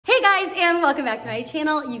and welcome back to my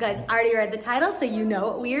channel. You guys already read the title, so you know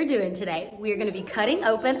what we are doing today. We are gonna be cutting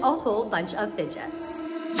open a whole bunch of fidgets.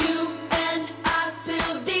 You and I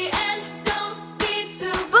till the end, don't need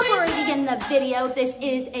to Before we begin the video, this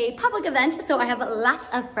is a public event, so I have lots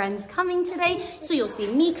of friends coming today. So you'll see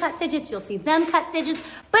me cut fidgets, you'll see them cut fidgets,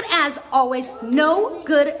 but as always, no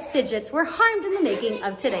good fidgets were harmed in the making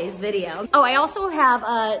of today's video. Oh, I also have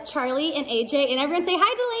Charlie and AJ, and everyone say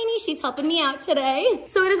hi, Delaney. She's helping me out today.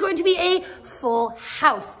 So it is going to be a full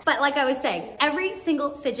house. But like I was saying, every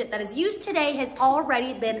single fidget that is used today has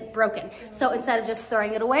already been broken. So instead of just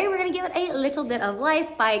throwing it away, we're gonna give it a little bit of life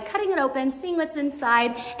by cutting it open, seeing what's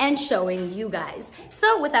inside, and showing you guys.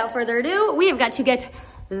 So without further ado, we have got to get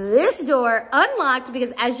this door unlocked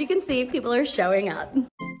because as you can see, people are showing up.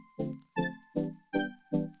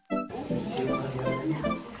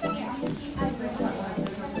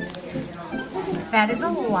 That is a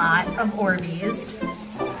lot of Orbeez.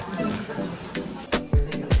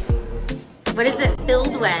 What is it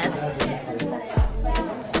filled with?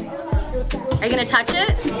 Are you gonna touch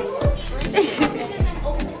it?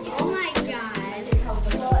 Oh my god.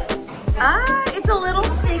 Ah, it's a little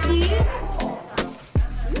sticky.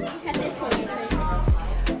 Cut this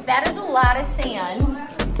one. That is a lot of sand.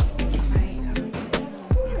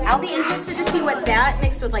 I'll be interested to see what that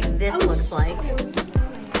mixed with like this looks like.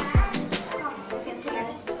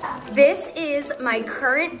 This is my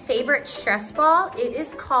current favorite stress ball. It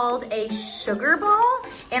is called a sugar ball,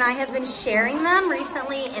 and I have been sharing them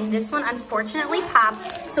recently, and this one unfortunately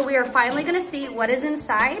popped. So we are finally gonna see what is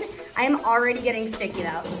inside. I am already getting sticky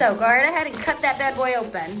though. So go right ahead and cut that bad boy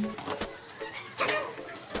open.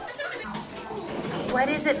 What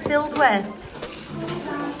is it filled with?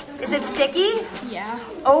 Is it sticky? Yeah.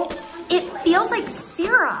 Oh, it feels like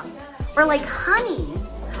syrup or like honey.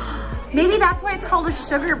 Maybe that's why it's called a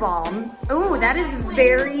sugar ball. Oh, that is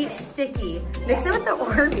very sticky. Mix it with the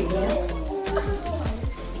Orbeez.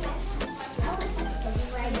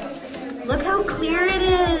 Look how clear it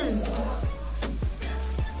is.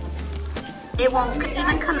 It won't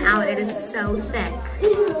even come out. It is so thick.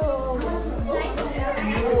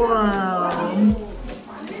 Whoa.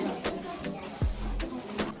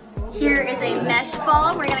 Here is a mesh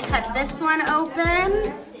ball. We're gonna cut this one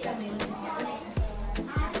open.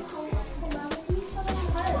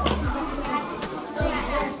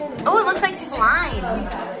 Oh, it looks like slime.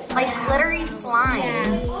 Like glittery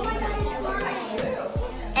slime.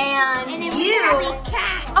 And you.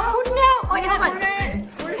 Oh no. Oh, hold on.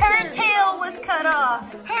 Her tail was cut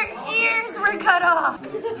off. Her ears were cut off.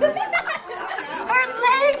 Her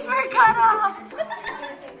legs were cut off.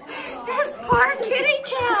 This poor kitty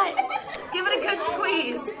cat. Give it a good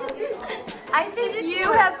squeeze. I think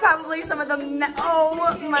you have probably some of the,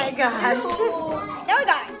 oh my gosh.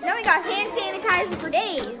 Now we got hand sanitizer for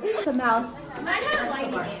days. The mouth.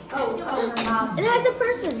 It has a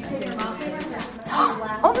person.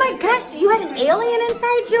 Oh my gosh, you had an alien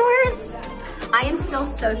inside yours? I am still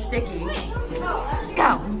so sticky.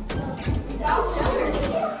 Go.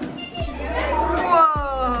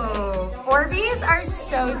 Whoa. Orbeez are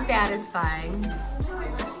so satisfying.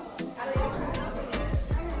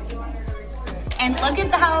 And look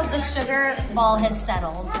at how the sugar ball has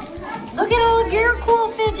settled. Look at all of your cool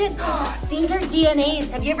fidgets. These are DNAs.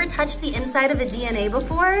 Have you ever touched the inside of a DNA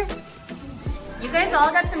before? You guys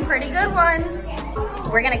all got some pretty good ones.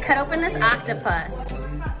 We're gonna cut open this octopus.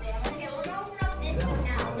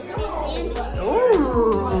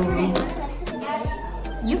 Ooh.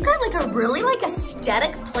 You've got like a really like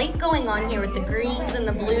aesthetic plate going on here with the greens and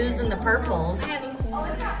the blues and the purples.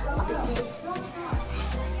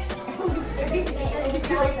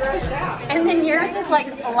 And then yours is like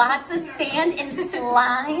lots of sand and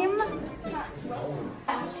slime.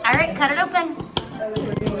 All right, cut it open.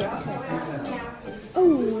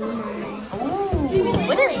 Ooh,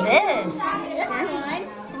 what is this?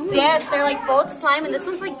 Yes, they're like both slime and this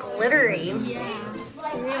one's like glittery.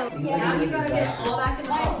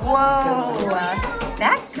 Whoa,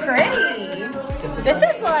 that's pretty. This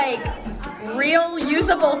is like real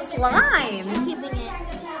usable slime. I'm keeping it.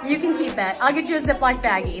 You can keep it. I'll get you a Ziploc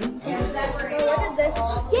baggie. Look at this.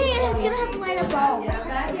 Yeah, it's gonna have to light a bulb.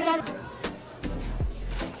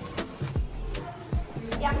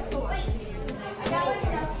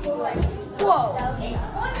 Whoa.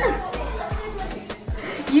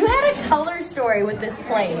 You had a color story with this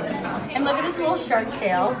plate. And look at this little shark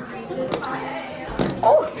tail.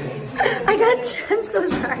 Oh, I'm so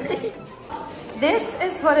sorry. This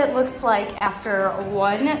is what it looks like after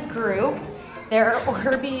one group. There are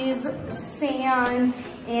Orbeez, sand,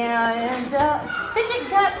 and fidget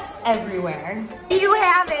guts everywhere. You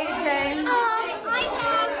have, AJ. I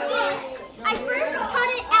have this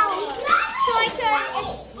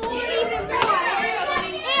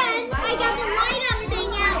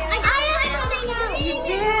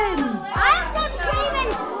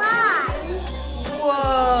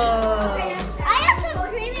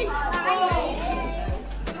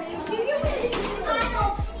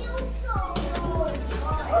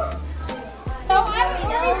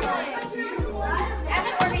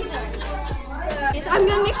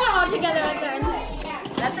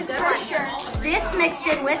this mixed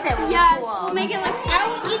in with it would be Yes, cool. we'll make it like. I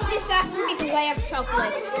will eat this after we make a layer of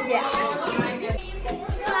chocolates. Yeah.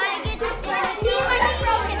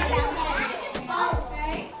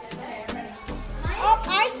 Oh,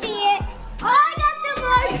 I see it. Oh, I got the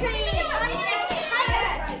more cream.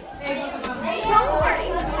 Don't worry.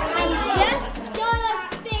 I'm just gonna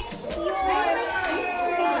fix your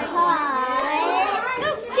pie.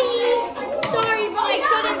 Oopsie. Sorry, but I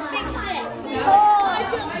couldn't fix it. Oh, I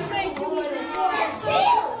took way too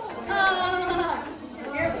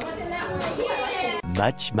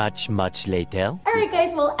Much later. All right,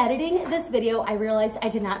 guys, while editing this video, I realized I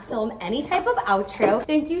did not film any type of outro.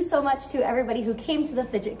 Thank you so much to everybody who came to the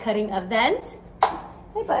fidget cutting event.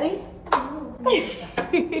 Hey, buddy.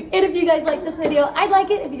 And if you guys like this video, I'd like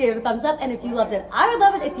it if you gave it a thumbs up. And if you loved it, I would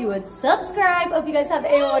love it if you would subscribe. Hope you guys have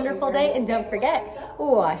a wonderful day. And don't forget,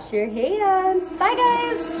 wash your hands. Bye,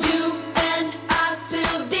 guys.